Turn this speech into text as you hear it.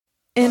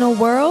In a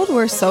world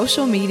where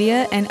social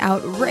media and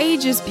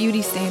outrageous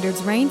beauty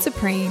standards reign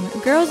supreme,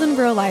 Girls in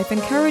Real Life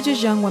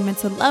encourages young women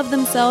to love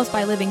themselves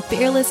by living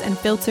fearless and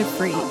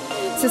filter-free.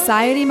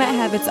 Society might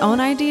have its own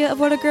idea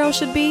of what a girl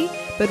should be,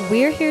 but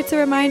we're here to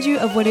remind you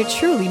of what it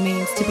truly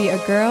means to be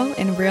a girl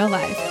in real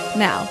life.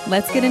 Now,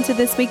 let's get into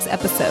this week's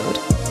episode.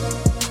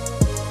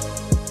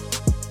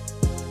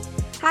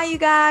 Hi, you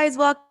guys.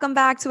 Welcome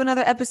back to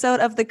another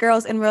episode of the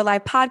Girls in Real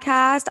Life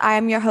podcast. I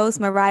am your host,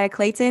 Mariah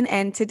Clayton,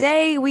 and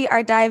today we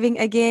are diving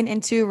again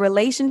into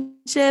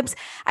relationships.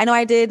 I know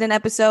I did an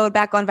episode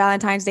back on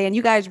Valentine's Day, and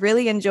you guys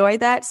really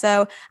enjoyed that.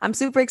 So I'm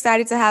super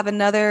excited to have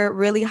another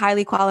really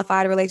highly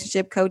qualified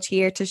relationship coach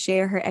here to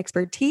share her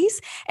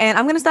expertise. And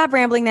I'm going to stop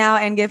rambling now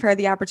and give her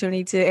the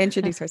opportunity to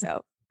introduce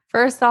herself.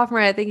 First off,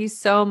 Mariah, thank you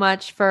so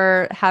much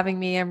for having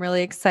me. I'm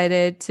really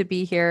excited to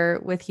be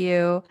here with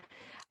you.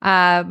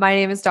 My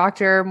name is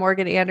Dr.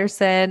 Morgan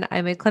Anderson.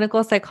 I'm a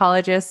clinical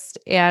psychologist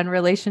and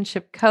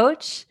relationship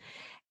coach.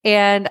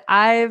 And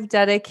I've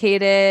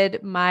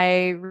dedicated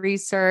my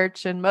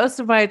research and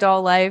most of my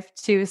adult life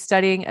to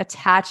studying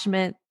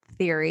attachment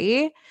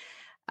theory,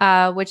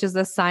 which is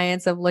the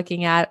science of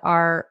looking at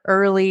our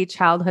early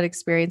childhood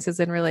experiences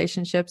in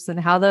relationships and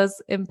how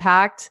those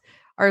impact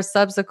our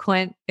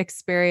subsequent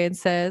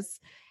experiences.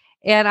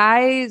 And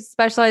I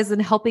specialize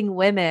in helping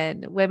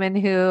women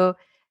who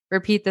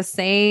repeat the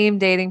same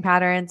dating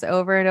patterns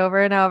over and over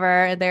and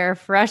over, and they're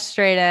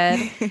frustrated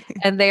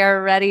and they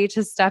are ready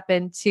to step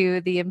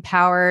into the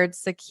empowered,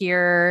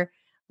 secure,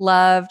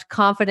 loved,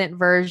 confident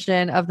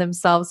version of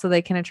themselves so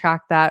they can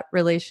attract that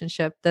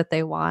relationship that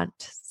they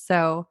want.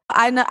 So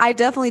I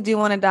definitely do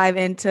want to dive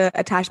into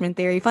attachment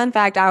theory. Fun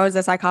fact, I was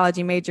a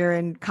psychology major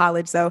in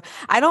college, so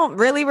I don't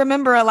really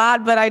remember a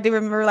lot, but I do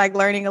remember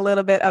learning a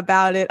little bit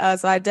about it.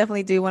 So I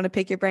definitely do want to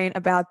pick your brain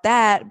about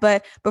that.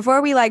 But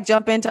before we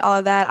jump into all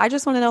of that, I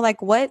just want to know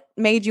what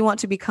made you want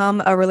to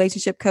become a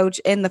relationship coach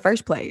in the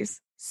first place?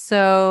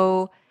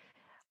 So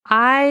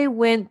I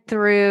went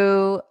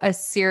through a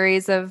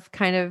series of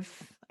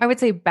I would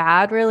say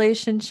bad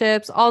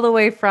relationships all the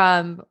way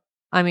from,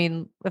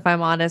 if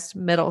I'm honest,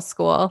 middle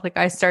school.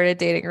 I started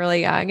dating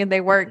really young and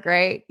they weren't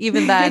great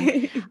even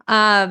then.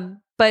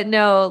 But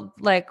no,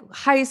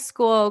 high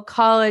school,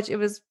 college, it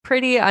was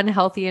pretty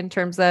unhealthy in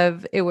terms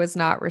of it was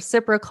not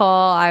reciprocal.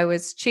 I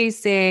was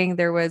chasing,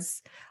 there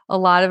was a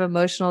lot of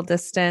emotional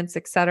distance,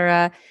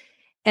 etc.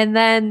 And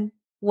then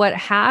what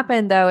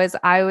happened though is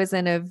I was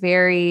in a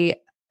very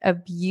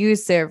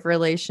abusive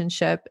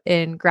relationship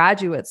in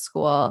graduate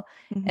school.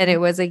 Mm-hmm. And it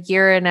was a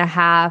year and a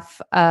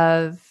half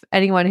of,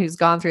 anyone who's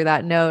gone through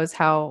that knows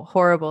how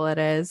horrible it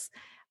is.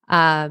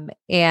 And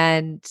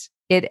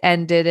it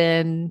ended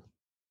in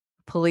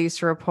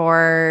police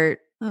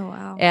report. Oh,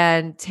 wow.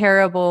 And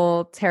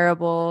terrible,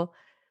 terrible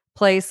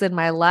place in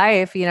my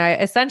life.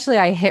 Essentially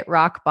I hit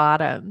rock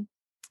bottom.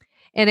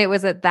 And it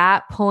was at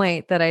that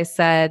point that I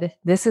said,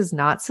 this is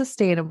not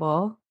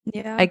sustainable.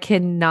 Yeah. I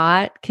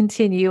cannot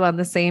continue on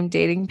the same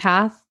dating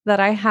path that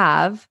I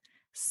have.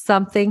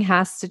 Something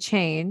has to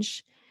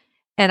change.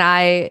 And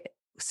I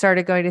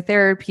started going to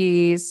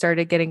therapy,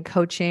 started getting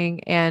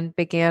coaching, and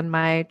began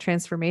my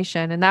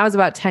transformation. And that was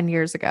about 10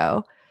 years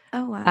ago.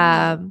 Oh,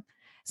 wow.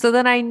 So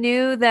then I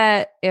knew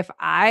that if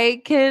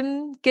I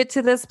can get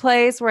to this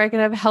place where I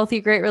can have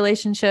healthy, great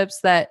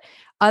relationships, that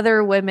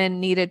other women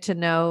needed to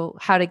know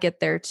how to get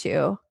there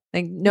too.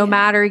 No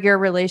matter your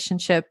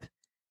relationship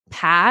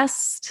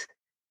past,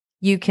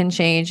 you can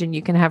change and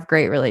you can have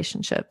great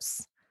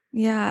relationships.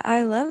 Yeah,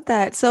 I love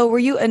that. So were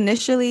you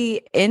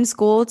initially in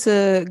school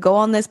to go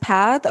on this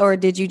path, or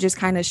did you just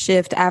kind of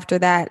shift after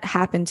that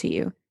happened to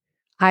you?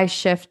 I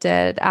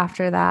shifted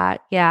after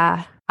that.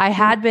 Yeah. I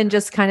had been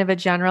just kind of a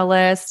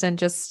generalist and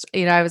just,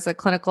 I was a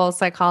clinical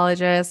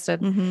psychologist.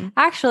 And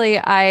actually,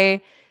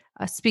 I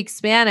speak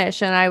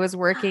Spanish and I was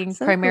working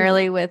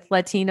primarily with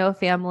Latino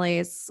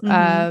families.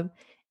 And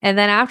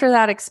then after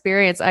that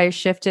experience, I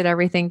shifted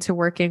everything to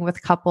working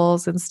with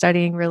couples and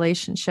studying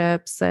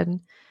relationships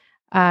and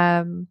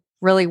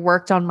really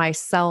worked on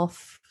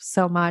myself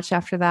so much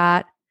after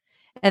that.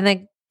 And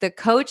then the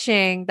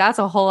coaching, that's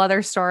a whole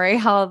other story,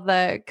 how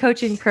the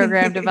coaching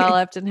program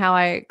developed and how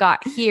I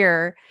got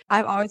here.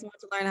 I've always wanted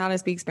to learn how to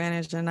speak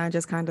Spanish and I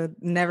just kind of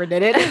never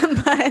did it.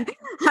 But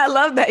I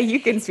love that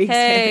you can speak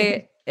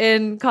Spanish.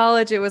 In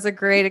college, it was a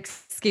great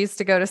excuse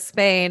to go to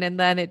Spain. And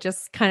then it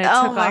just kind of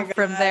took off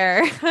from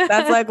there.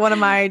 That's one of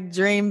my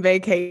dream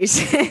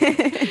vacations.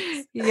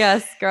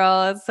 Yes,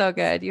 girl. It's so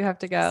good. You have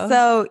to go.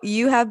 So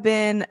you have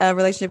been a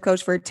relationship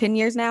coach for 10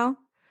 years now?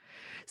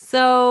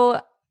 So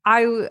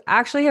I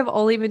actually have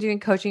only been doing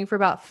coaching for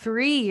about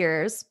 3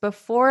 years.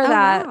 Before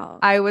that, wow.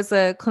 I was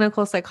a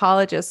clinical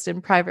psychologist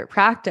in private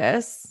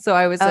practice. So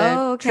I was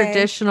a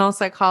traditional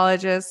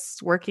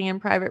psychologist working in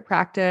private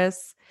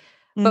practice.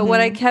 But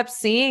what I kept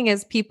seeing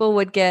is people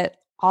would get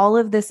all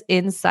of this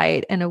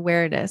insight and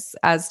awareness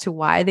as to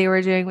why they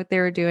were doing what they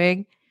were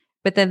doing,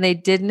 but then they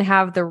didn't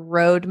have the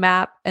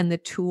roadmap and the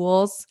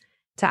tools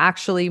to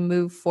actually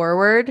move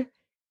forward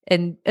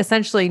and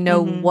essentially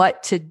know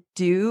what to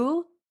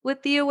do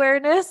with the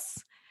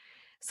awareness.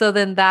 So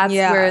then that's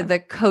where Yeah. the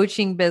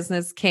coaching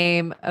business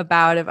came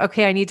about of,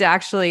 okay, I need to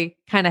actually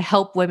kind of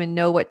help women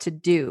know what to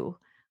do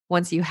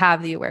once you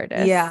have the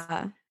awareness.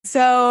 Yeah.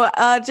 So,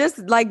 just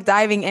like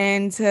diving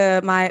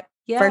into my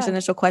first Yeah.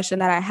 initial question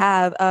that I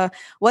have,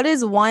 what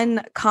is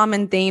one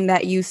common theme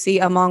that you see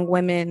among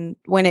women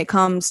when it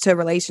comes to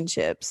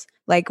relationships?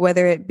 Like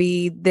whether it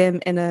be them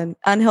in an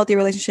unhealthy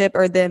relationship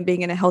or them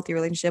being in a healthy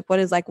relationship, what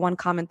is like one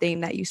common theme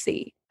that you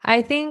see?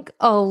 I think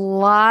a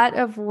lot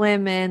of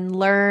women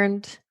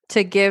learned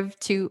to give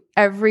to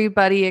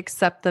everybody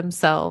except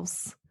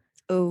themselves.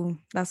 Oh,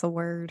 that's a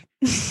word.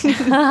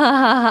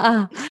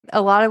 A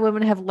lot of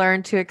women have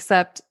learned to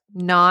accept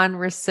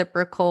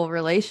non-reciprocal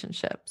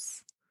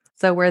relationships.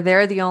 So where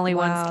they're the only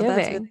ones Wow, that's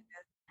really. giving.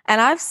 And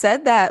I've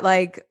said that,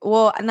 like,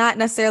 well, not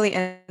necessarily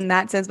in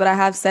that sense, but I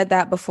have said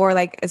that before,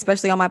 like,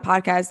 especially on my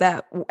podcast,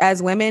 that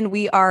as women,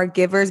 we are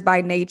givers by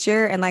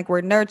nature and like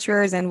we're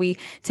nurturers and we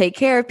take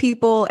care of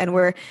people and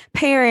we're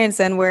parents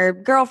and we're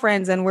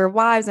girlfriends and we're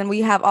wives. And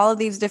we have all of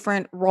these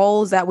different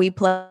roles that we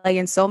play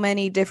in so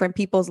many different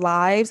people's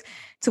lives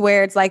to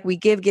where it's like we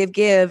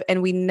give,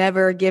 and we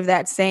never give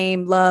that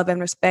same love and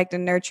respect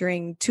and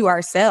nurturing to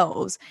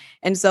ourselves.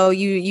 And so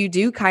you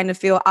do kind of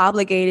feel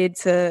obligated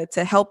to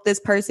help this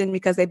person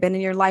because they've been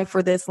in your life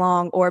for this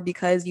long, or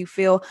because you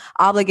feel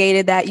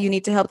obligated that you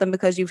need to help them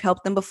because you've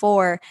helped them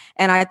before.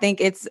 And I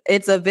think it's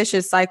a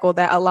vicious cycle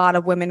that a lot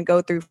of women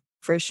go through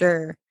for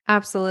sure.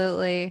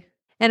 Absolutely.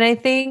 And I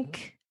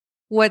think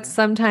what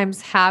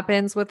sometimes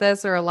happens with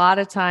this, or a lot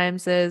of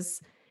times,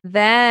 is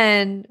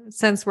then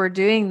since we're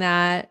doing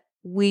that,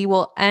 we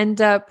will end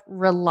up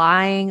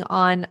relying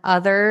on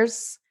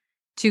others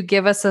to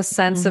give us a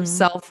sense of Hmm.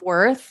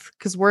 self-worth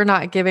because we're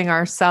not giving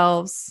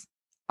ourselves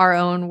our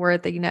own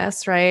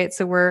worthiness, right?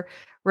 So we're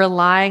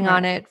relying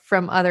on Right. it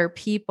from other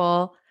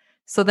people.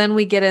 So then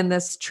we get in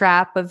this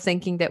trap of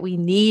thinking that we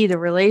need a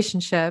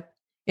relationship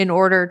in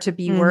order to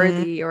be Hmm.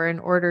 worthy or in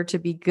order to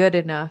be good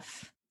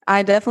enough.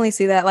 I definitely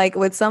see that. Like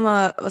with some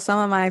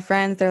of my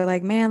friends, they're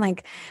like, "Man,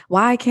 like,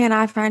 why can't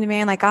I find a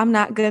man? Like, I'm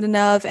not good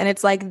enough." And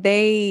it's like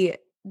they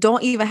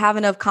don't even have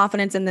enough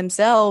confidence in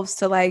themselves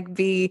to like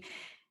be,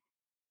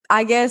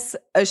 I guess,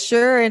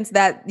 assurance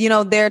that,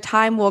 their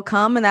time will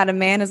come and that a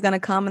man is going to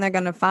come and they're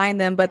going to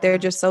find them, but they're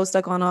just so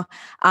stuck on,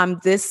 I'm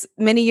this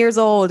many years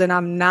old and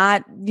I'm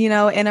not, in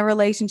a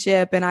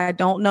relationship and I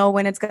don't know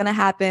when it's going to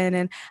happen.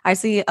 And I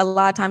see a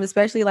lot of times,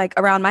 especially like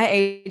around my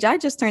age, I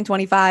just turned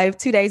 25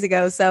 2 days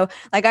ago. So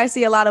like I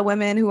see a lot of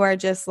women who are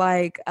just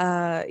like,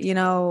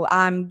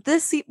 I'm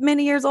this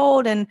many years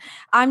old and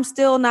I'm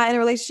still not in a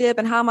relationship.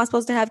 And how am I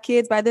supposed to have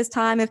kids by this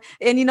time?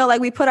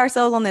 Like we put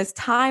ourselves on this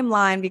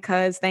timeline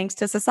because thanks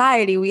to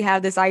society, we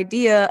have this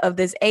idea of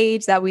this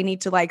age that we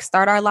need to like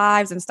start our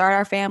lives and start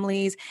our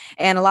families.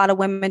 And a lot of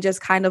women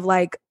just kind of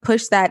like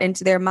push that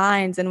into their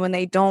minds. And when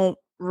they don't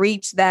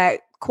reach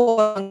that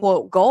quote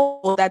unquote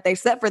goal that they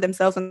set for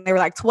themselves when they were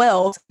like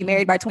 12 to be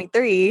married by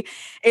 23,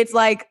 it's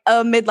like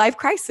a midlife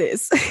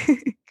crisis.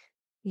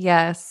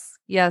 Yes.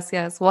 Yes.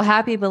 Yes. Well,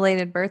 happy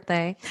belated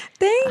birthday.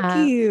 Thank Uh,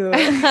 you.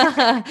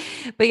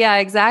 but yeah,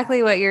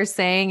 exactly what you're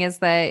saying is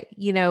that,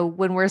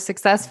 when we're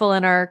successful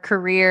in our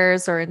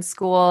careers or in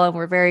school and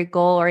we're very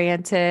goal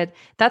oriented,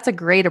 that's a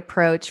great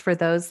approach for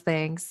those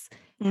things.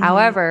 Hmm.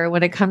 However,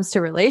 when it comes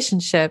to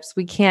relationships,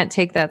 we can't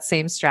take that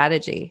same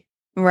strategy.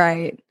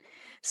 Right.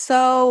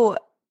 So,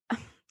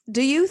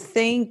 do you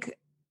think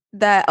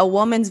that a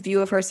woman's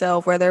view of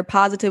herself, whether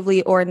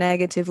positively or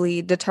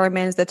negatively,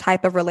 determines the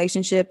type of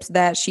relationships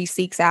that she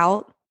seeks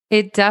out?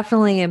 It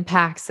definitely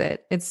impacts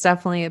it. It's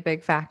definitely a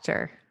big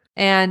factor.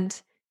 And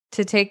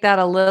to take that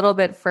a little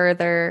bit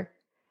further,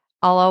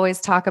 I'll always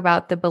talk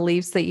about the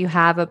beliefs that you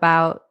have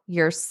about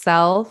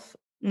yourself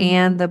Hmm.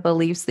 and the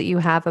beliefs that you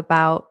have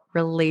about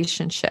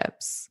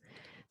relationships.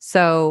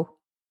 So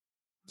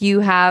you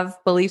have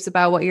beliefs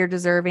about what you're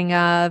deserving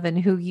of and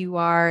who you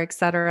are,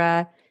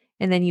 etc.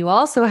 And then you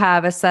also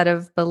have a set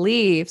of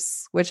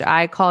beliefs, which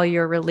I call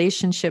your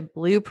relationship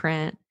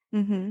blueprint,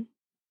 Hmm.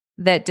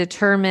 that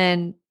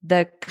determine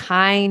the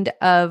kind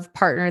of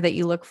partner that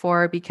you look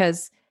for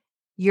because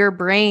your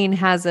brain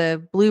has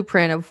a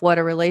blueprint of what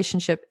a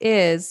relationship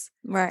is.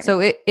 Right. So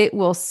it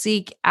will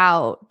seek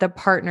out the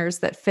partners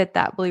that fit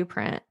that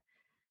blueprint.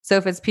 So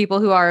if it's people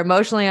who are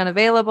emotionally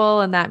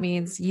unavailable and that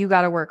means you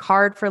got to work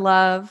hard for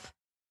love,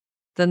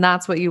 then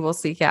that's what you will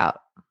seek out.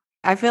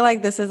 I feel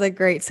like this is a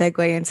great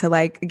segue into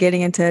like getting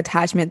into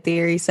attachment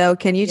theory. So,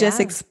 can you just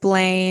Yeah.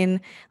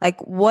 explain like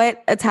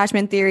what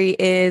attachment theory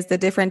is, the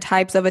different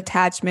types of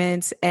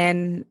attachments,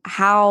 and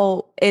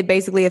how it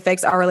basically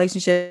affects our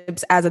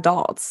relationships as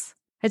adults?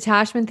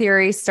 Attachment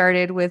theory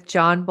started with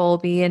John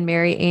Bowlby and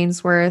Mary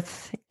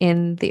Ainsworth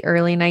in the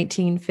early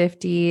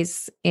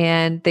 1950s.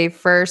 And they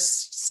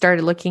first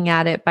started looking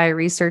at it by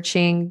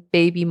researching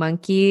baby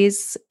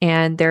monkeys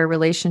and their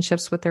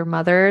relationships with their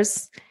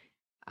mothers.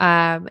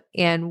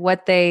 And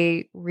what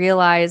they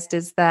realized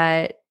is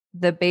that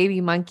the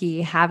baby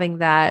monkey having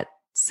that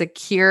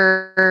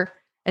secure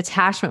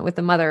attachment with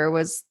the mother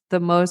was the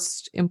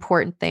most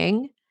important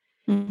thing.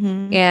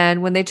 Mm-hmm.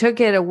 And when they took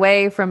it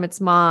away from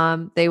its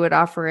mom, they would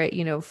offer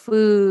it,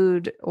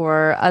 food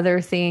or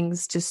other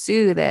things to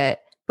soothe it.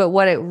 But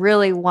what it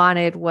really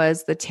wanted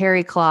was the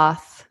terry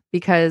cloth,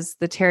 because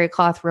the terry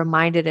cloth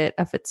reminded it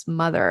of its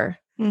mother.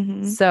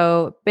 Mm-hmm.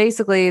 So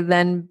basically,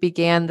 then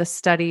began the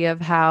study of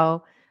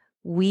how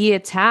we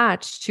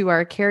attach to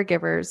our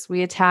caregivers.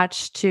 We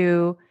attach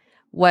to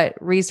what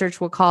research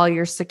will call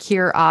your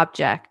secure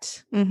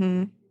object,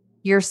 Mm-hmm.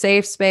 your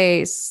safe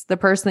space, the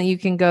person that you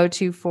can go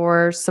to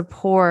for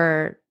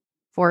support,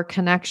 for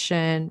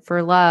connection,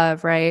 for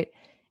love, right?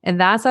 And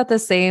that's at the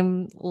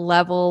same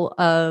level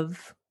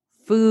of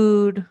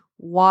food,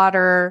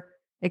 water,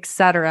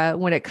 etc.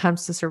 when it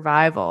comes to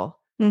survival.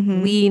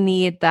 Mm-hmm. We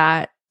need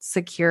that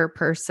secure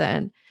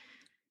person.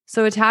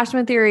 So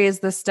attachment theory is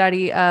the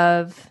study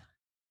of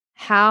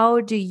how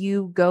do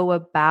you go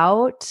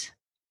about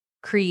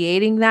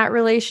creating that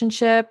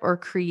relationship or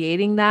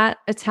creating that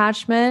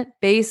attachment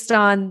based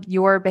on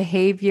your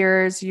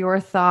behaviors, your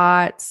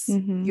thoughts,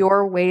 Mm-hmm.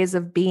 your ways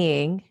of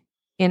being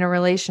in a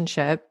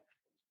relationship.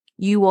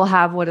 You will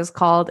have what is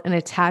called an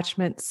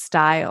attachment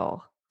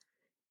style,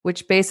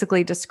 which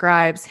basically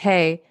describes,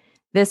 hey,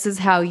 this is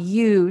how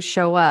you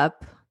show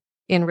up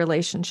in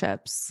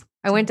relationships.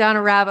 I went down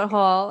a rabbit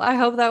hole. I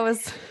hope that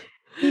was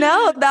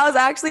No, that was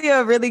actually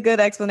a really good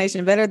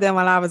explanation. Better than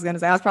what I was going to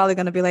say. I was probably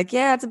going to be like,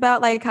 yeah, it's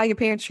about like how your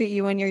parents treat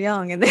you when you're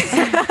young. And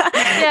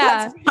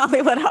that's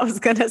probably what I was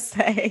going to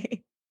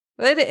say.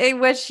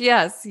 Which,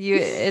 yes,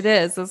 it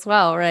is as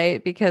well,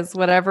 right? Because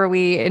whatever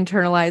we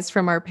internalize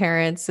from our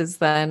parents is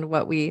then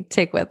what we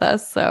take with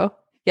us. So,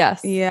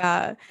 yes.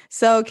 Yeah.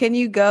 So can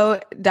you go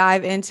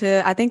dive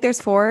into, I think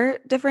there's 4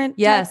 different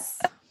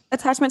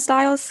attachment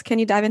styles. Can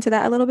you dive into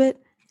that a little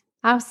bit?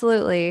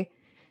 Absolutely.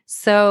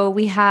 So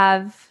we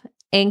have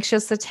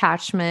anxious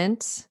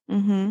attachment,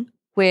 Mm-hmm.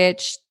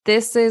 which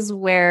this is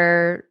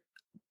where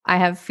I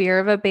have fear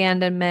of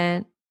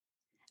abandonment.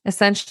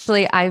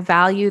 Essentially, I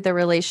value the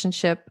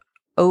relationship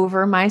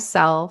over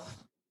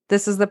myself.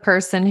 This is the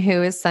person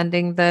who is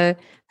sending the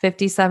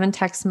 57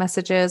 text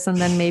messages and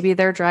then maybe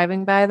they're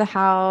driving by the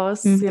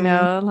house,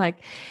 like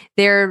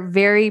they're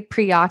very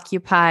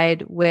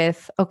preoccupied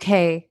with,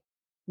 okay,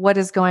 what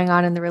is going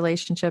on in the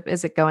relationship?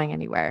 Is it going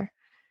anywhere?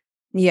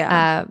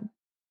 Yeah.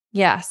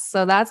 Yes.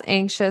 So that's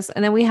anxious.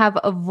 And then we have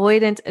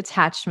avoidant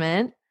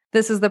attachment.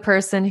 This is the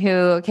person who,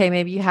 okay,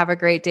 maybe you have a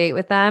great date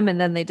with them and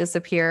then they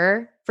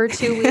disappear for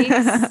 2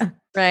 weeks,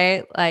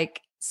 right?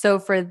 Like, so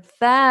for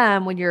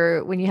them, when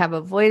you have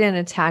avoidant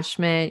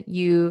attachment,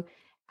 you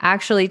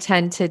actually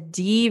tend to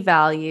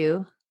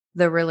devalue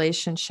the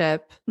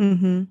relationship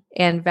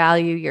and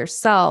value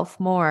yourself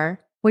more,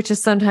 which is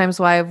sometimes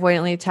why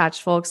avoidantly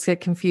attached folks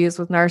get confused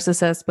with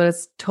narcissists, but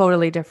it's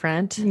totally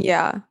different.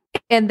 Yeah.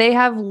 And they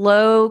have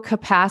low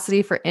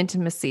capacity for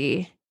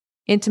intimacy.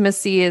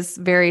 Intimacy is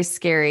very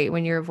scary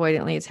when you're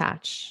avoidantly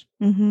attached.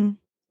 Mm-hmm.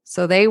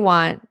 So they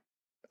want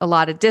a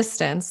lot of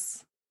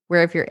distance,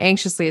 where if you're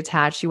anxiously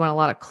attached, you want a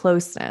lot of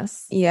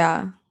closeness.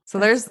 Yeah. So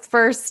there's the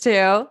first 2.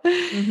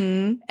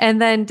 Mm-hmm.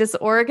 And then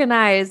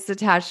disorganized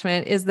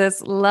attachment is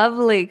this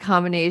lovely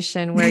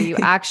combination where you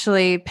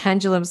actually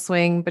pendulum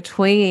swing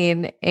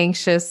between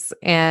anxious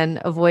and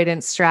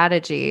avoidant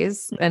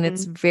strategies. And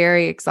it's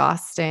very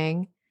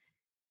exhausting.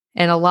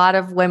 And a lot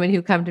of women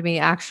who come to me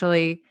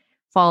actually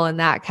fall in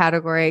that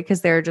category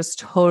because they're just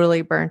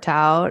totally burnt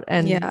out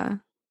and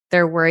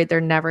they're worried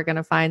they're never going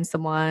to find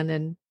someone.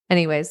 And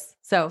anyways,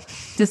 so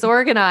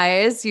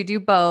disorganized, you do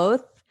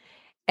both.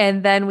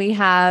 And then we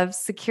have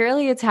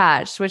securely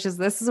attached,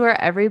 this is where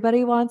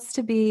everybody wants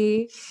to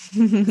be.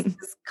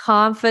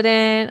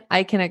 Confident.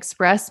 I can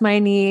express my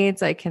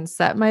needs. I can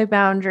set my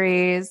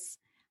boundaries.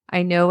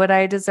 I know what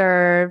I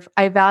deserve.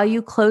 I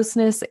value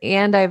closeness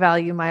and I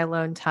value my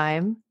alone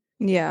time.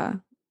 Yeah.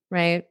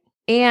 Right.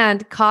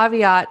 And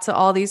caveat to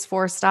all these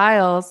 4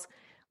 styles,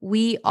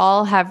 we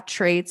all have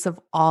traits of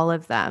all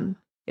of them.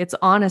 It's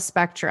on a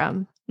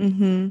spectrum.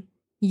 Mm-hmm.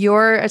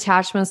 Your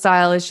attachment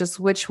style is just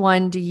which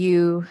one do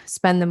you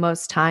spend the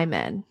most time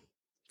in?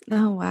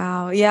 Oh,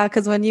 wow. Yeah.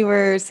 Because when you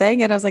were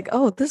saying it, I was like,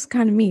 oh, this is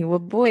kind of me. Well,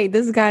 boy,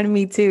 this is kind of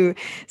me too.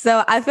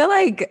 So I feel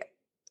like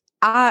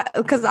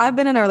because I've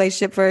been in a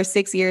relationship for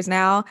 6 years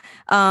now,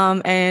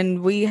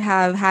 and we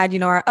have had,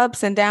 our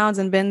ups and downs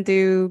and been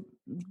through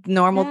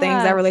normal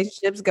things that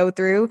relationships go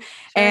through. Sure.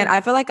 And I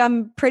feel like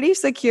I'm pretty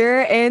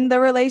secure in the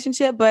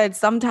relationship, but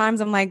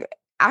sometimes I'm like,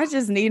 I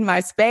just need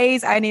my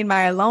space. I need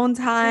my alone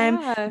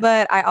time. Yeah.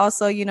 But I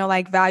also,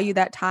 like value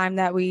that time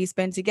that we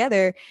spend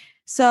together.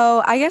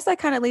 So I guess that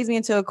kind of leads me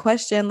into a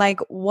question, like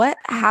what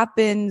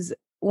happens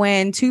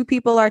when 2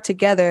 people are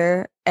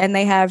together and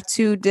they have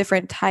 2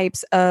 different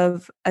types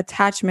of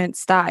attachment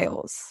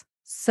styles?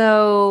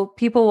 So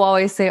people will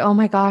always say, oh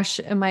my gosh,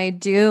 am I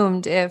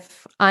doomed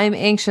if I'm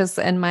anxious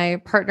and my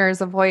partner is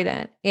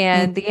avoidant?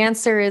 And the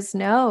answer is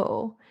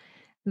no,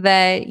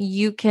 that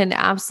you can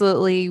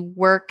absolutely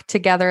work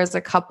together as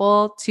a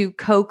couple to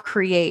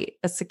co-create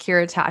a secure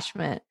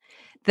attachment.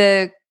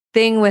 The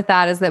thing with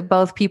that is that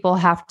both people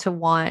have to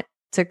want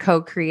to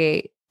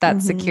co-create that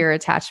Mhm. secure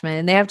attachment,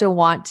 and they have to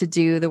want to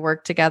do the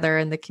work together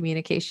and the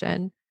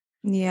communication.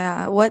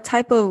 Yeah. What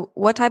type of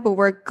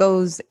work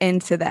goes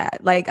into that?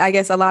 Like, I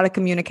guess a lot of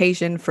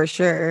communication for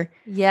sure.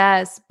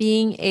 Yes,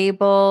 being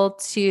able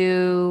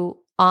to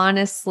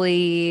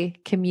honestly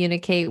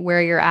communicate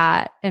where you're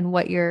at and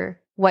what your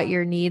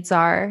needs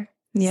are.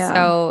 Yeah.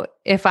 So,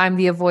 if I'm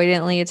the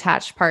avoidantly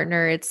attached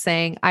partner, it's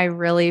saying I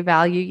really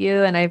value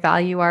you and I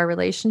value our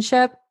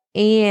relationship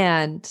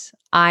and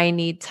I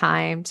need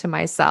time to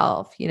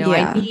myself. I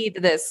Yeah. need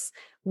this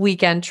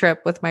weekend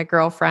trip with my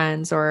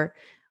girlfriends or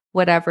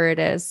whatever it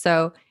is.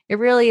 So, it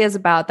really is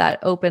about that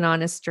open,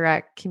 honest,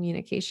 direct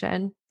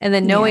communication. And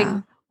then knowing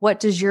Yeah. what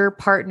does your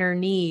partner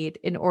need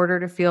in order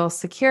to feel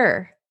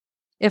secure?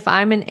 If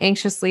I'm an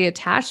anxiously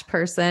attached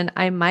person,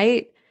 I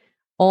might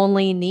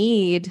only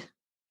need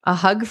a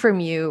hug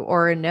from you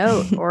or a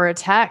note or a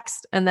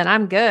text, and then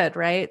I'm good,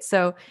 right?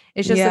 So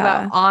it's just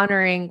about Yeah.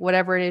 honoring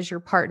whatever it is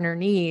your partner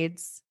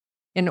needs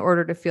in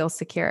order to feel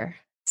secure.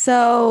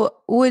 So,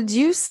 would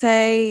you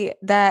say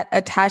that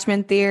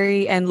attachment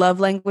theory and love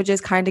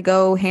languages kind of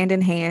go hand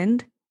in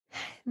hand?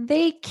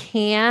 They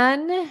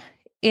can,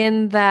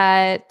 in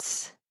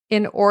that,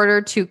 in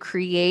order to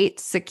create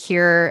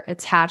secure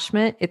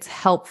attachment, it's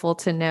helpful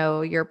to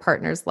know your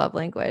partner's love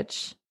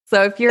language.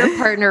 So if your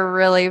partner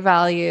really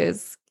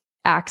values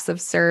acts of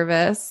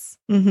service,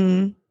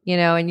 Mm-hmm.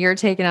 and you're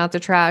taking out the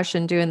trash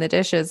and doing the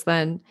dishes,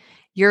 then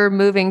you're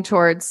moving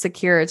towards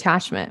secure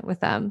attachment with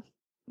them.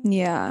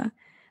 Yeah.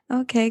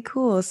 Okay,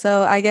 cool.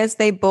 So I guess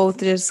they both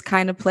just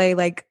kind of play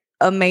like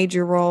a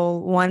major role.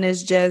 One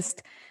is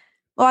just,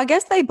 well, I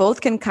guess they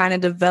both can kind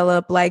of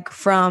develop like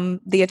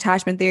from the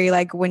attachment theory,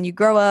 like when you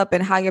grow up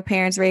and how your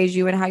parents raise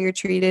you and how you're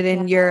treated Yeah.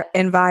 in your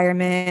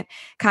environment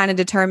kind of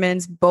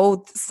determines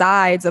both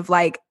sides of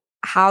like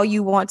how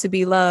you want to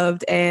be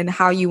loved and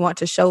how you want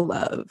to show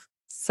love.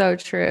 So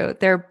true.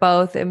 They're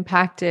both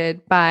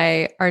impacted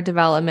by our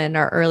development,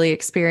 our early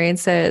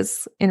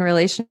experiences in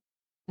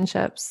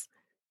relationships.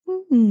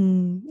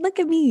 Look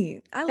at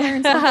me. I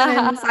learned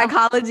something in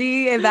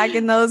psychology and back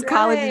in those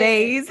college Right.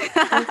 days.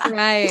 That's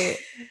right.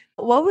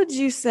 What would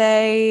you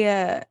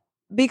say?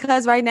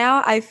 Because right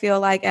now I feel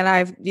like, and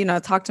I've,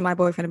 talked to my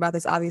boyfriend about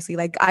this, obviously,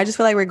 like I just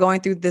feel like we're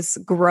going through this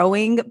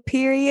growing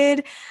period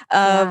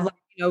of Yeah.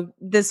 like,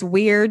 this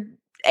weird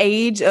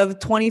age of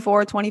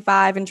 24,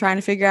 25, and trying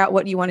to figure out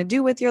what you want to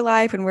do with your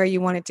life and where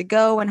you want it to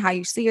go and how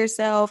you see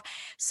yourself.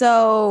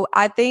 So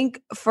I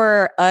think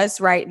for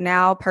us right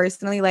now,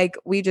 personally, like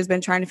we've just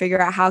been trying to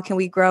figure out how can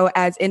we grow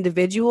as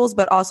individuals,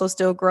 but also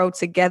still grow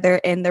together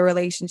in the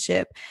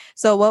relationship.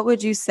 So what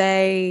would you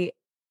say,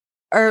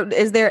 or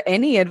is there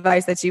any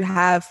advice that you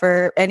have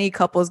for any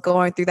couples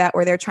going through that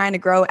where they're trying to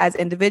grow as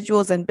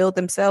individuals and build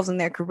themselves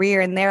and their career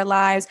and their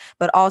lives,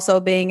 but also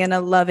being in a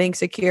loving,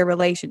 secure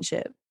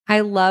relationship? I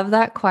love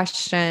that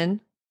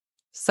question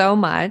so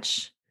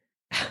much.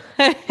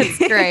 It's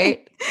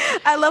great.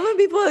 I love when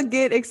people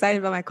get excited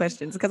about my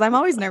questions because I'm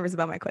always nervous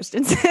about my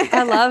questions.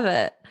 I love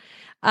it.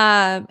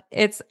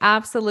 It's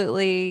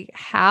absolutely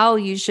how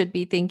you should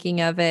be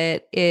thinking of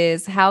it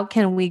is how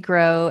can we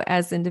grow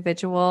as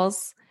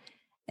individuals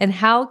and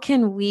how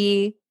can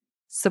we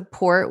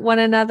support one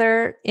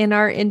another in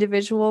our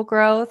individual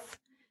growth?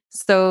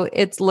 So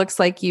it looks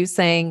like you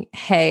saying,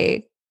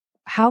 hey,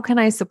 how can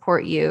I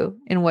support you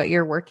in what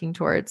you're working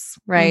towards? Mhm.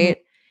 Right.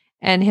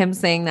 And him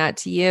saying that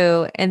to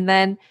you. And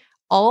then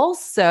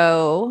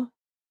also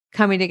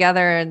coming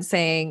together and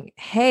saying,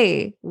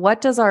 hey, what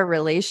does our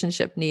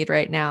relationship need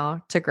right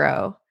now to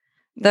grow?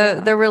 The Yeah.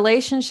 the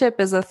relationship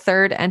is a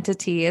third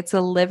entity. It's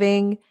a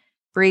living,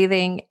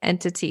 breathing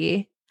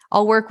entity.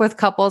 I'll work with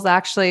couples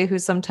actually who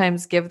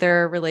sometimes give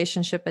their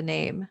relationship a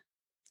name.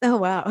 Oh,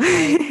 wow.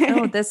 Like,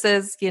 oh, this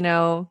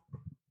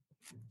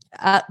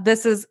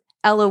is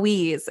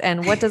Eloise.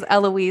 And what does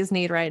Eloise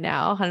need right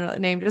now? I don't know, the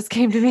name just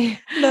came to me.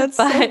 That's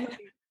so But funny.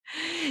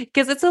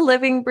 because it's a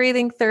living,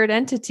 breathing third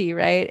entity,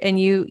 right? And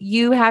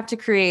you have to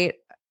create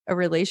a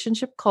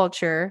relationship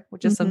culture,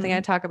 which is something I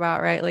Mhm. talk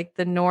about, right? Like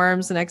the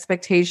norms and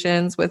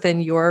expectations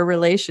within your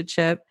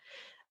relationship,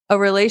 a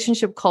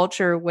relationship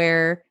culture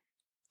where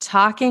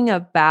talking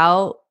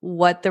about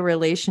what the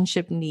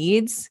relationship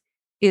needs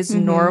is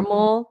Mhm.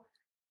 normal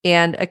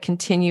and a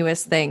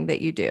continuous thing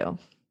that you do.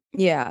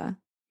 Yeah.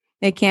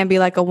 It can't be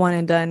like a one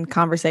and done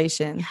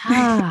conversation.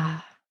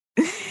 Yeah,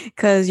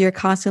 Because you're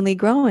constantly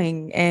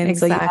growing. And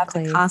so you have to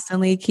exactly.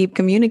 constantly keep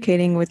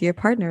communicating with your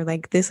partner.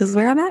 Like, this is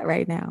where I'm at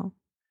right now.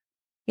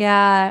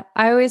 Yeah,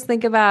 I always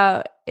think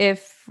about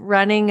if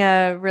running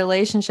a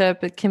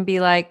relationship, it can be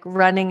like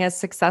running a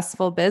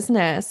successful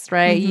business,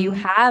 right? You Hmm.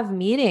 have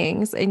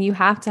meetings and you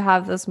have to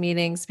have those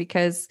meetings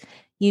because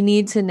you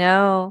need to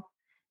know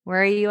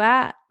where are you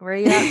at? Where are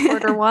you at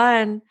quarter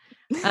one?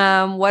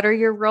 What are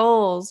your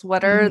roles?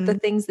 What are the Hmm.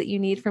 things that you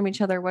need from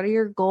each other? What are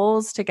your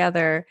goals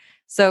together?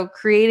 So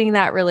creating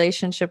that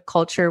relationship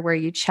culture where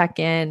you check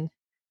in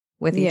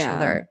with each Yeah.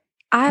 other.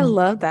 I And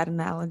love that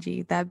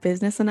analogy, that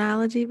business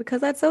analogy, because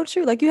that's so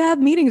true. Like, you have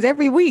meetings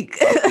every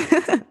week.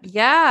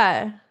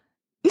 yeah,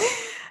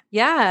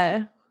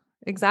 yeah.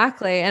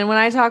 Exactly. And when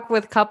I talk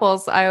with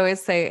couples, I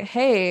always say,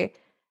 hey,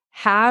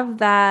 have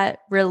that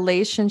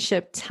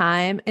relationship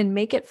time and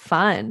make it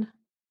fun.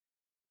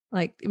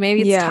 Like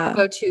maybe it's Yeah.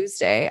 Taco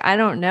Tuesday. I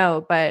don't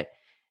know, but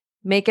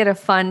make it a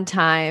fun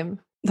time.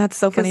 That's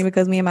so funny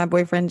Because because me and my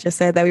boyfriend just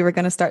said that we were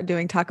going to start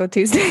doing Taco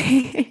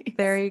Tuesday.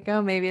 there you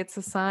go. Maybe it's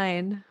a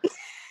sign.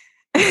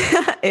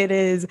 It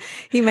is.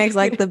 He makes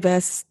like the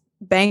best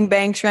bang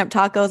bang shrimp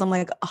tacos. I'm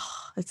like, oh,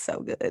 it's so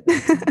good.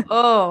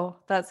 Oh,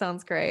 that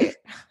sounds great.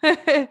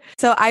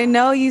 So I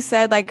know you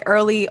said like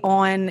early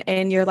on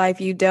in your life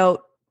you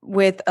dealt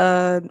with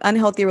a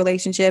unhealthy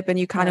relationship and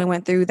you kind Yeah. of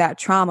went through that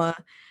trauma.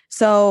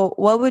 So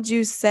what would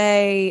you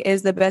say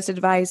is the best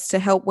advice to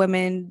help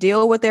women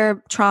deal with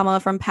their trauma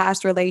from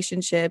past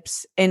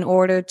relationships in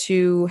order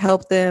to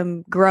help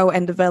them grow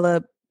and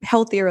develop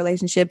healthier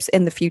relationships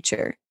in the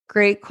future?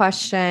 Great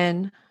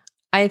question.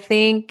 I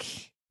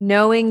think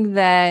knowing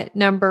that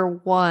number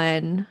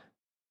one,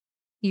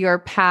 your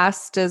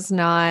past does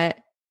not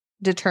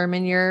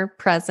determine your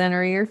present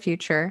or your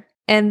future.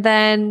 And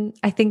then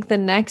I think the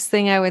next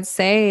thing I would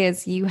say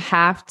is you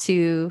have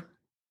to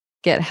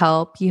get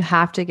help. You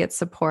have to get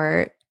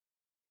support.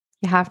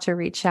 You have to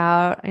reach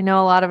out. I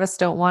know a lot of us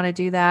don't want to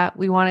do that.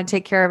 We want to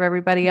take care of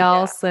everybody Yeah.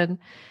 else and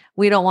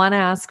we don't want to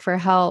ask for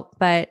help,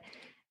 but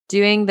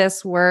doing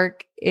this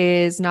work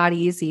is not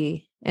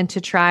easy. And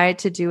to try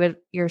to do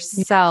it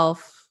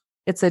yourself,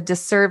 it's a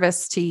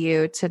disservice to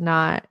you to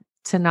not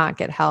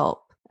get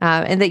help.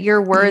 And that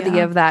you're worthy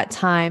Yeah. of that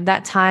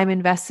time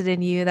invested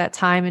in you, that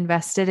time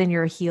invested in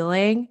your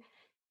healing,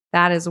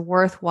 that is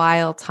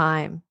worthwhile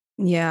time.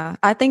 Yeah,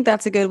 I think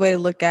that's a good way to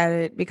look at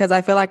it because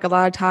I feel like a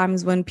lot of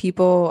times when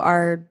people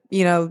are,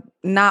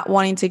 not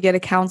wanting to get a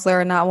counselor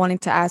or not wanting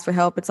to ask for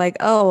help, it's like,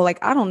 oh, like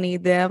I don't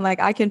need them. Like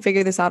I can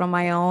figure this out on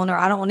my own, or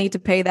I don't need to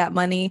pay that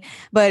money.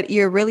 But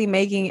you're really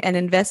making an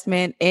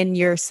investment in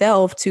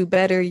yourself to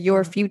better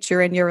your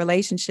future and your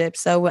relationship.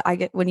 So I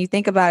get when you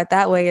think about it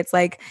that way, it's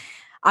like,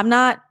 I'm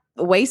not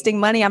wasting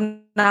money.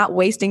 I'm not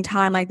wasting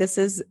time. Like this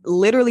is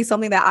literally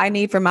something that I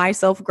need for my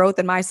self growth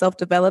and my self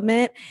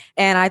development.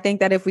 And I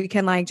think that if we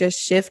can like just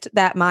shift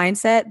that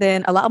mindset,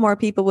 then a lot more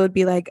people would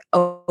be like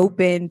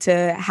open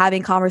to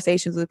having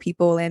conversations with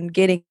people and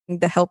getting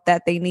the help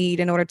that they need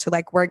in order to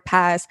like work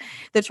past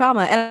the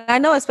trauma. And I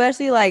know,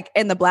 especially like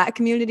in the Black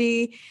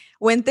community,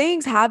 when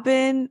things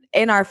happen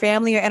in our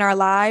family or in our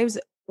lives,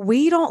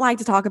 we don't like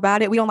to talk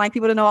about it. We don't like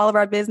people to know all of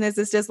our business.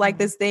 It's just like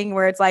this thing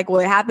where it's like, well,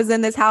 it happens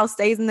in this house,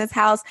 stays in this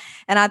house.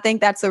 And I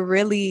think that's a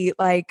really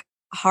like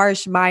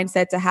harsh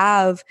mindset to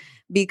have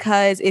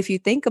because if you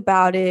think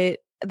about it,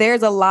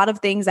 there's a lot of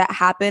things that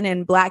happen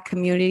in Black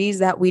communities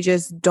that we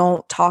just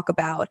don't talk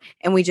about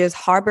and we just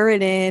harbor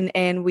it in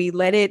and we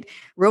let it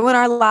ruin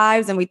our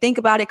lives and we think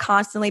about it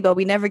constantly, but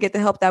we never get the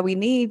help that we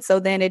need. So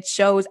then it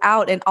shows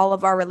out in all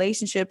of our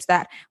relationships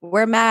that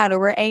we're mad or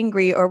we're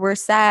angry or we're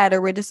sad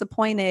or we're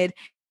disappointed.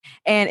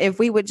 And if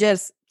we would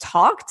just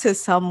talk to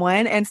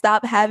someone and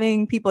stop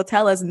having people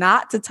tell us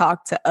not to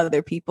talk to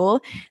other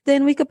people,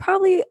 then we could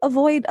probably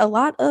avoid a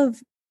lot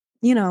of,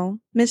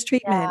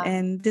 mistreatment Yeah.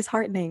 and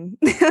disheartening.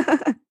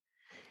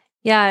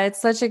 Yeah, it's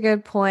such a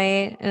good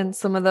point. And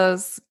some of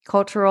those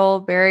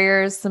cultural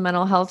barriers to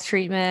mental health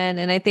treatment.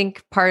 And I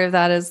think part of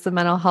that is the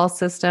mental health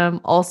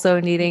system also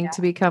needing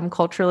to become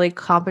culturally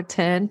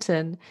competent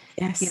and,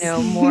 Yes.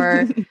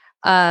 more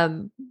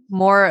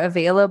more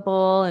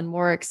available and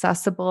more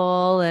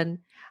accessible. And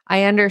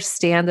I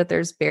understand that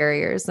there's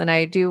barriers and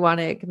I do want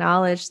to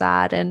acknowledge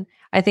that. And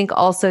I think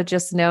also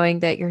just knowing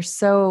that you're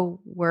so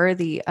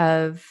worthy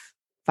of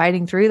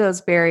fighting through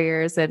those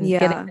barriers and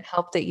getting Yeah, the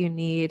help that you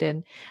need.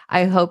 And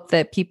I hope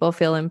that people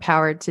feel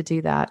empowered to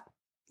do that.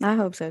 I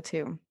hope so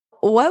too.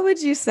 What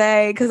would you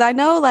say? Because I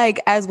know, like,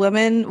 as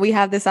women, we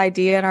have this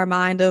idea in our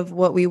mind of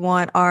what we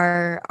want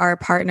our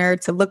partner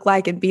to look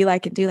like and be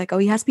like and do. Like, oh,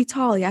 he has to be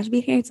tall, he has to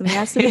be handsome, he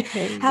has to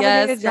have a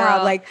Yes, good job.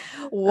 girl. Like,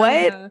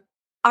 what Uh-huh.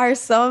 are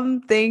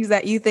some things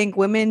that you think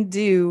women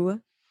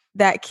do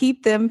that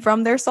keep them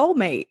from their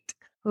soulmate?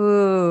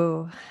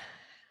 Ooh,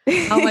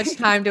 how much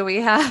time do we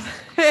have?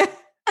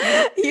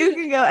 You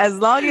can go as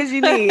long as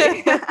you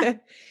need.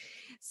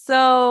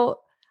 So,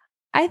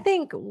 I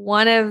think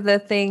one of the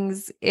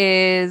things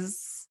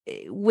is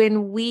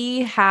when we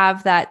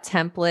have that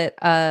template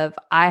of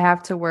I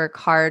have to work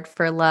hard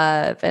for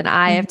love and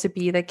I have to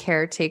be the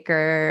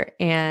caretaker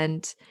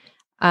and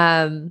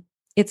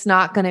it's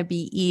not going to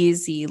be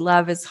easy.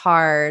 Love is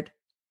hard.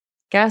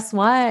 Guess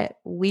what?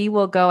 We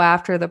will go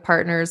after the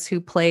partners who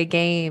play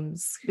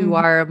games, who Mhm.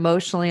 are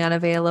emotionally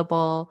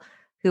unavailable,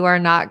 who are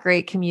not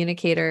great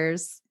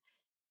communicators.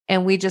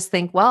 And we just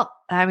think, well,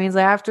 that means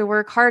I have to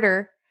work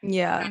harder.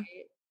 Yeah.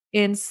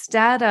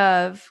 Instead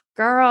of,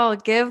 girl,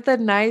 give the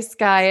nice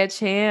guy a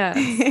chance.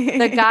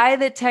 The guy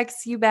that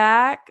texts you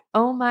back,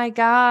 oh my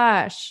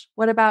gosh,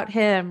 what about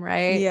him?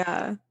 Right.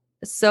 Yeah.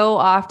 So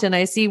often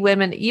I see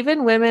women,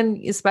 even women,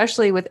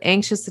 especially with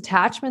anxious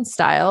attachment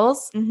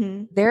styles,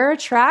 Hmm. they're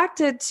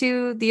attracted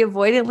to the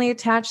avoidantly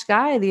attached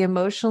guy, the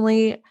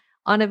emotionally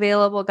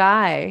unavailable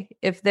guy.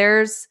 If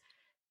there's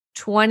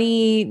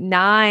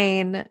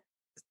 29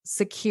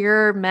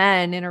 secure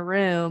men in a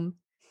room,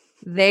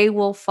 they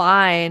will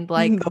find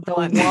like the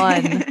one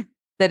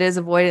that is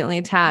avoidantly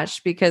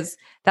attached because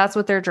that's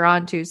what they're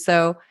drawn to.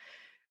 So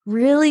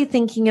really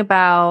thinking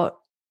about,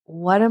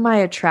 what am I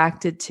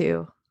attracted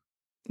to?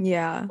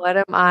 Yeah. What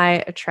am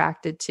I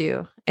attracted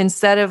to?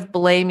 Instead of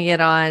blaming it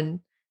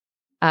on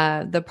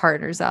the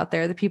partners out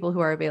there, the people who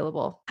are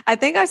available. I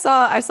think I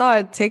saw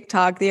a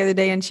TikTok the other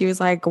day and she was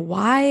like,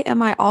 why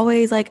am I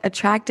always like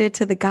attracted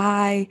to the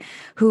guy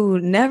who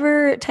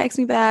never texts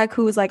me back,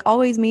 who is like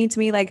always mean to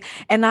me? Like,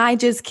 and I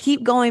just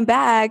keep going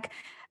back.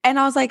 And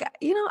I was like,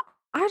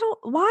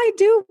 why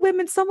do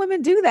some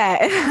women do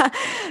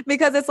that?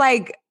 Because it's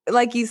like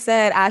you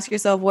said, ask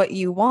yourself what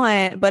you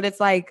want, but it's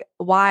like,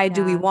 why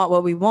do we want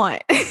what we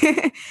want?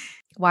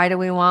 Why do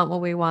we want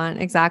what we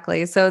want?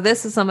 Exactly. So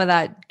this is some of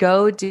that,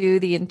 go do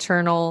the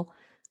internal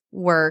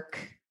work,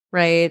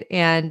 right?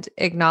 And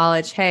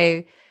acknowledge,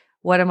 hey,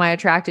 what am I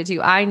attracted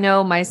to? I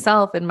know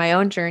myself in my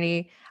own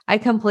journey, I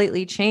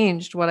completely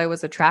changed what I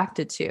was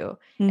attracted to.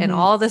 And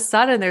all of a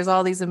sudden there's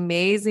all these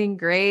amazing,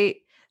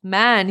 great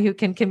men who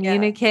can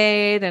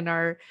communicate and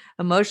are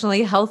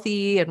emotionally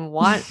healthy and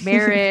want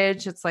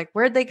marriage. It's like,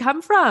 where'd they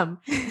come from?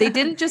 They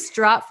didn't just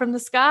drop from the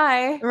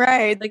sky.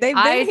 Right. Like, they've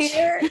been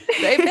here.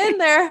 They've been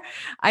there.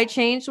 I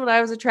changed what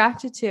I was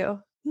attracted to.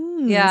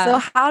 Yeah.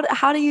 So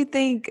how do you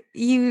think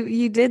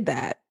you did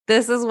that?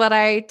 This is what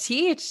I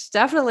teach,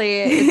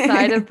 definitely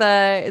inside of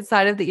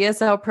the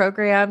ESL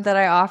program that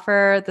I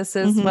offer. This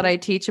is what I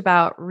teach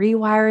about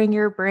rewiring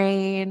your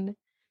brain,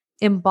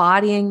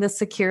 embodying the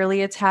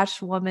securely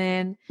attached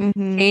woman,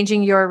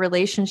 changing your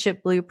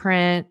relationship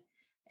blueprint,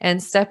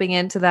 and stepping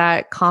into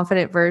that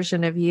confident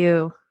version of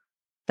you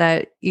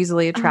that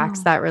easily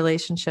attracts that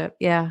relationship.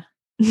 Yeah.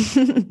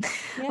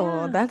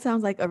 Oh, that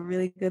sounds like a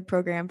really good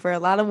program for a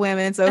lot of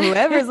women. So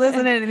whoever's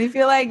listening and you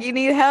feel like you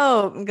need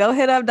help, go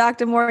hit up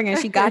Dr. Morgan.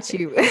 She got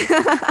you.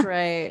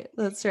 Right.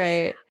 That's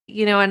right.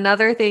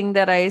 Another thing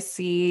that I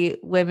see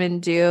women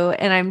do,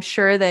 and I'm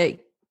sure that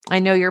I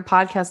know your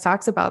podcast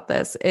talks about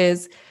this,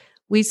 is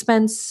we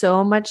spend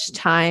so much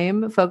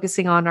time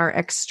focusing on our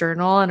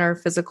external and our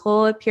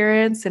physical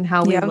appearance and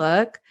how we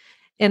look.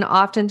 And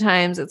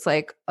oftentimes it's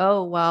like,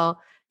 oh,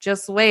 well,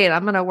 just wait,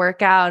 I'm going to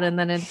work out. And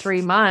then in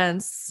 3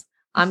 months,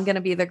 I'm going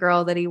to be the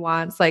girl that he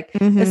wants. Like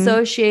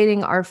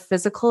associating our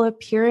physical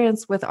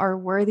appearance with our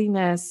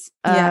worthiness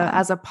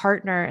as a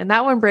partner. And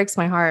that one breaks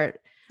my heart.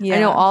 Yeah. I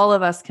know all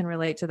of us can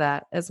relate to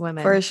that as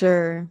women. For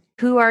sure.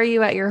 Who are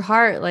you at your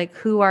heart? Like,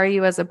 who are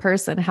you as a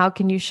person? How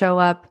can you show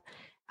up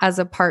as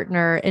a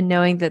partner and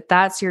knowing that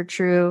that's your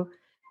true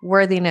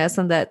worthiness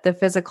and that the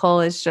physical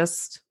is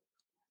just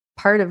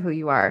part of who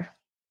you are?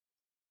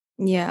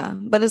 Yeah.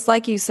 But it's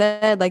like you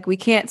said, like we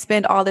can't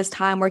spend all this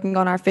time working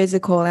on our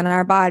physical and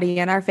our body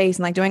and our face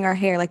and like doing our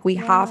hair. Like we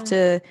have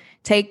to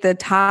take the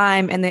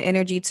time and the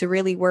energy to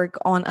really work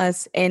on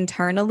us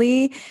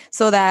internally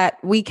so that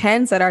we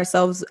can set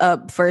ourselves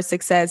up for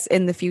success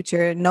in the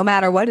future, no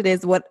matter what it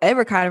is,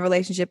 whatever kind of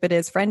relationship it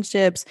is,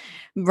 friendships,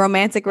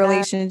 romantic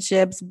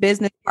relationships,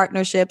 business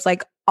partnerships,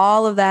 like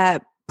all of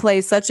that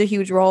plays such a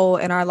huge role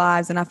in our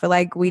lives. And I feel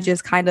like we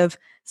just kind of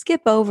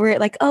skip over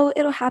it. Like, oh,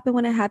 it'll happen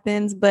when it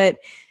happens. But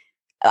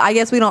I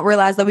guess we don't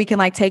realize that we can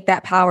like take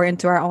that power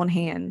into our own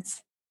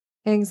hands.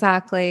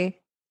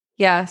 Exactly.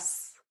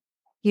 Yes,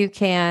 you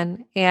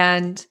can.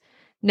 And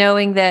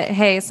knowing that,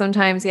 hey,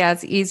 sometimes,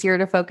 it's easier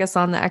to focus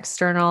on the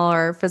external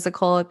or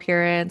physical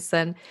appearance.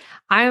 And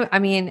I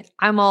mean,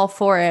 I'm all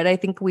for it. I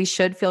think we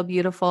should feel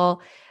beautiful,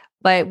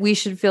 but we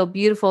should feel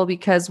beautiful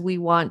because we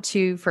want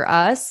to for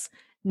us,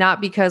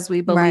 not because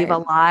we believe a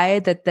lie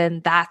that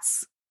then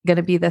that's going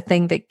to be the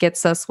thing that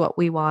gets us what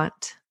we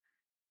want.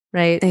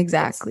 Right.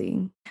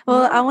 Exactly.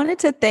 Well, I wanted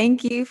to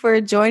thank you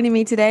for joining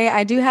me today.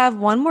 I do have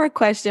one more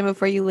question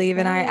before you leave,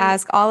 and I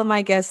ask all of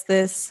my guests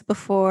this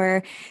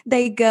before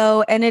they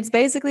go. And it's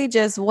basically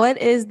just, what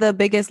is the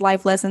biggest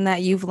life lesson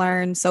that you've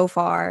learned so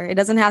far? It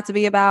doesn't have to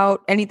be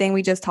about anything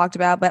we just talked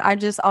about, but I'm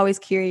just always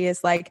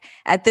curious, like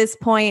at this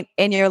point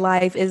in your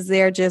life, is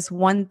there just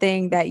one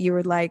thing that you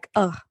were like,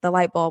 oh, the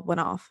light bulb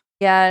went off?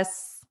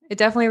 Yes, it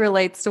definitely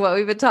relates to what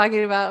we've been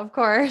talking about, of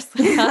course.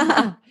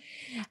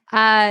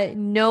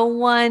 No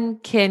one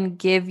can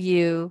give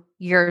you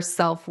your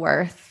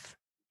self-worth,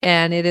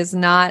 and it is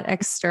not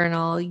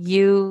external.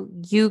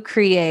 You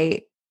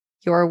create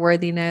your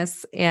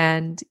worthiness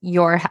and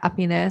your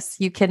happiness.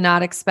 You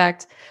cannot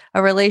expect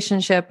a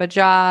relationship, a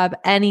job,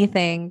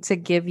 anything to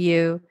give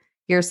you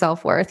your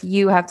self-worth.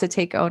 You have to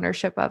take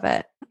ownership of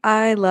it.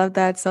 I love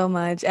that so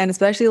much. And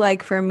especially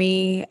like for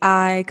me,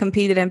 I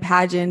competed in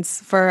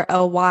pageants for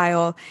a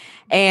while,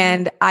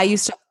 and I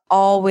used to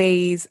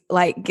always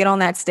like get on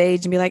that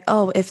stage and be like,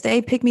 oh, if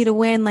they pick me to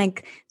win,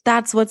 like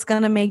that's what's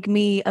going to make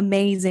me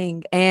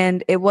amazing.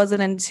 And it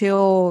wasn't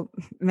until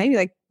maybe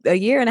like a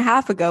year and a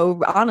half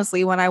ago,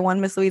 honestly, when I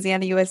won Miss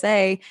Louisiana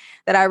USA,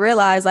 that I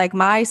realized like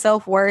my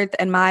self-worth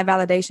and my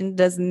validation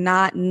does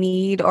not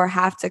need or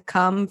have to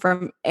come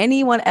from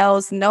anyone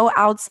else, no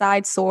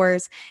outside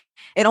source.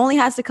 It only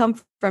has to come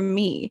from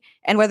me.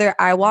 And whether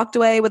I walked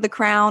away with a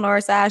crown or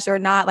a sash or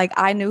not, like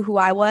I knew who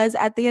I was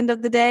at the end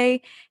of the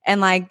day.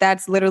 And like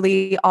that's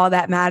literally all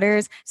that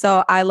matters.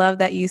 So I love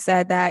that you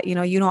said that, you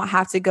know, you don't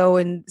have to go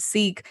and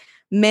seek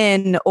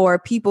men or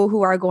people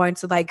who are going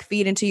to like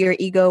feed into your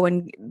ego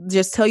and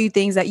just tell you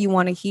things that you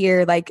want to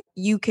hear. Like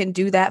you can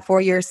do that for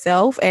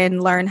yourself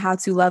and learn how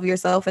to love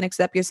yourself and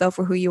accept yourself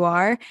for who you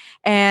are.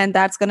 And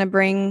that's going to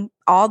bring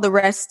all the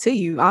rest to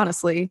you,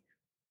 honestly.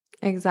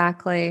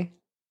 Exactly.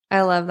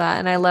 I love that.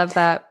 And I love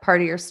that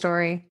part of your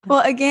story.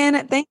 Well,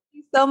 again, thank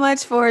you so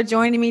much for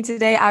joining me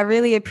today. I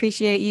really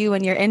appreciate you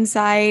and your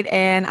insight,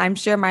 and I'm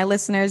sure my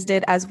listeners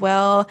did as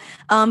well.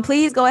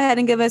 Please go ahead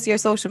and give us your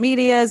social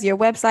medias, your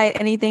website,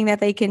 anything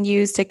that they can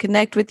use to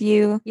connect with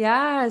you.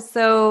 Yeah.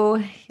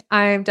 So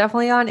I'm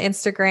definitely on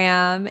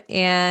Instagram,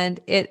 and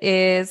it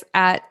is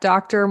at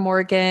Dr.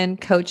 Morgan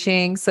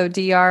Coaching. So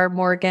Dr.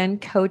 Morgan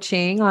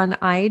Coaching on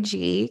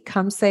IG.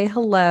 Come say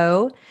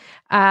hello.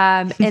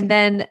 And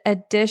then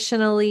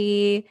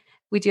additionally,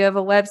 we do have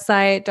a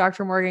website,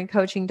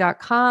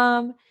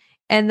 drmorgancoaching.com.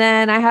 And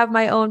then I have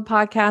my own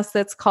podcast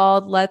that's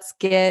called Let's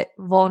Get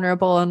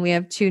Vulnerable. And we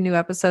have 2 new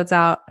episodes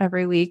out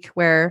every week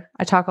where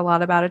I talk a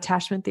lot about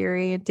attachment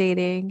theory and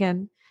dating,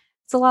 and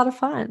it's a lot of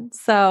fun.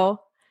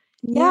 So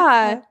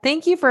yeah,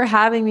 thank you for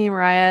having me,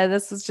 Mariah.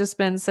 This has just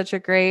been such a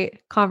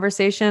great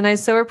conversation. I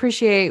so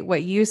appreciate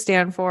what you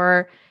stand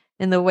for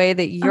in the way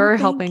that you're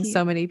helping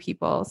so many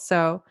people.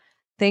 So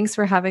thanks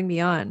for having me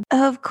on.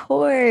 Of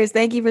course.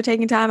 Thank you for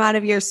taking time out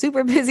of your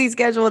super busy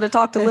schedule to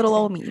talk to little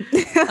old me.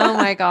 Oh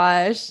my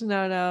gosh.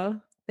 No.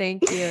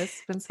 Thank you.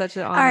 It's been such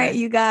an honor. All right,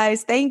 you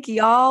guys. Thank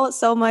y'all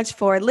so much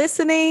for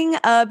listening.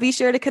 Be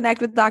sure to connect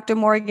with Dr.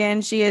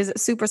 Morgan. She is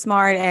super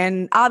smart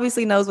and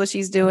obviously knows what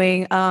she's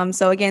doing.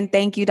 So again,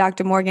 thank you,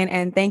 Dr. Morgan,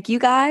 and thank you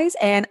guys.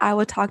 And I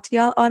will talk to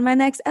y'all on my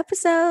next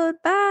episode.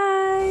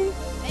 Bye.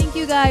 Thank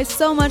you guys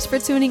so much for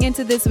tuning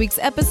into this week's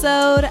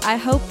episode. I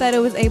hope that it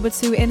was able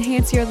to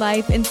enhance your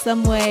life in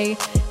some way.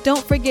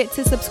 Don't forget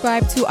to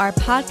subscribe to our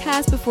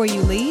podcast before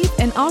you leave,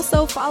 and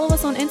also follow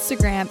us on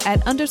Instagram at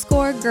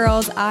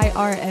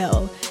 _girlsIRL.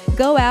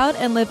 Go out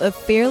and live a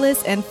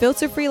fearless and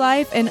filter-free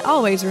life, and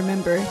always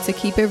remember to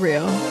keep it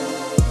real.